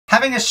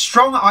Having a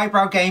strong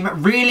eyebrow game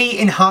really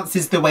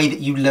enhances the way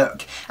that you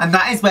look, and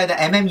that is where the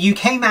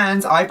MMUK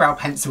Man's eyebrow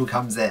pencil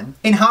comes in.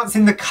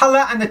 Enhancing the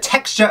colour and the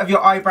texture of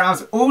your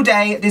eyebrows all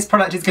day, this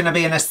product is going to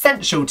be an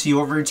essential to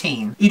your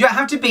routine. You don't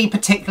have to be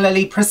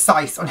particularly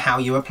precise on how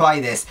you apply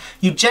this.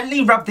 You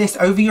gently rub this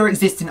over your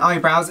existing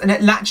eyebrows and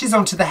it latches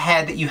onto the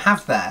hair that you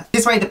have there.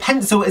 This way the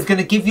pencil is going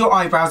to give your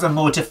eyebrows a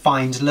more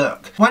defined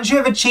look. Once you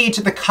have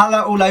achieved the colour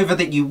all over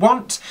that you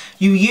want,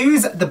 you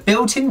use the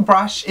built-in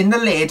brush in the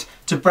lid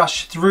to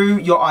brush through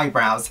your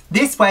eyebrows.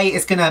 This way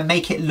it's going to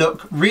make it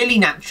look really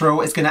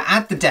natural, it's going to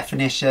add the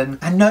definition,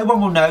 and no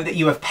one will know that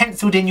you have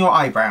penciled in your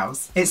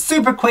eyebrows. It's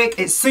super quick,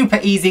 it's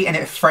super easy, and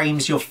it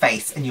frames your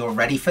face and you're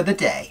ready for the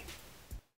day.